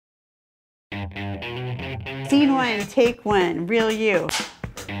Scene one, take one, real you.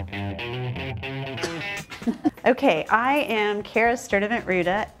 Okay, I am Kaira Sturdivant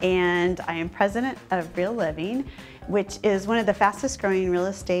Rouda, and I am president of Real Living, which is one of the fastest growing real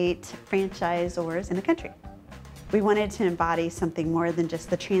estate franchisors in the country. We wanted to embody something more than just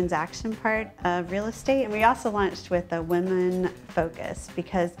the transaction part of real estate. And we also launched with a women focus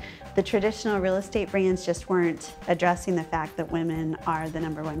because the traditional real estate brands just weren't addressing the fact that women are the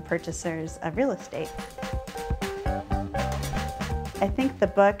 #1 purchasers of real estate. I think the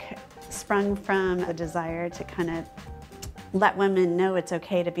book sprung from a desire to kind of let women know it's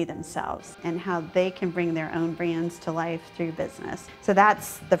okay to be themselves and how they can bring their own brands to life through business. So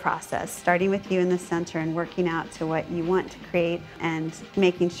that's the process, starting with you in the center and working out to what you want to create and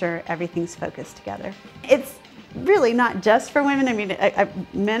making sure everything's focused together. It's really not just for women. I mean,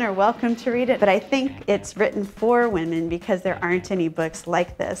 men are welcome to read it, but I think it's written for women because there aren't any books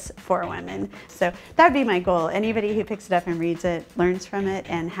like this for women. So that would be my goal. Anybody who picks it up and reads it learns from it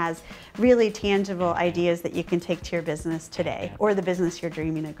and has really tangible ideas that you can take to your business today or the business you're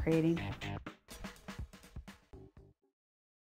dreaming of creating.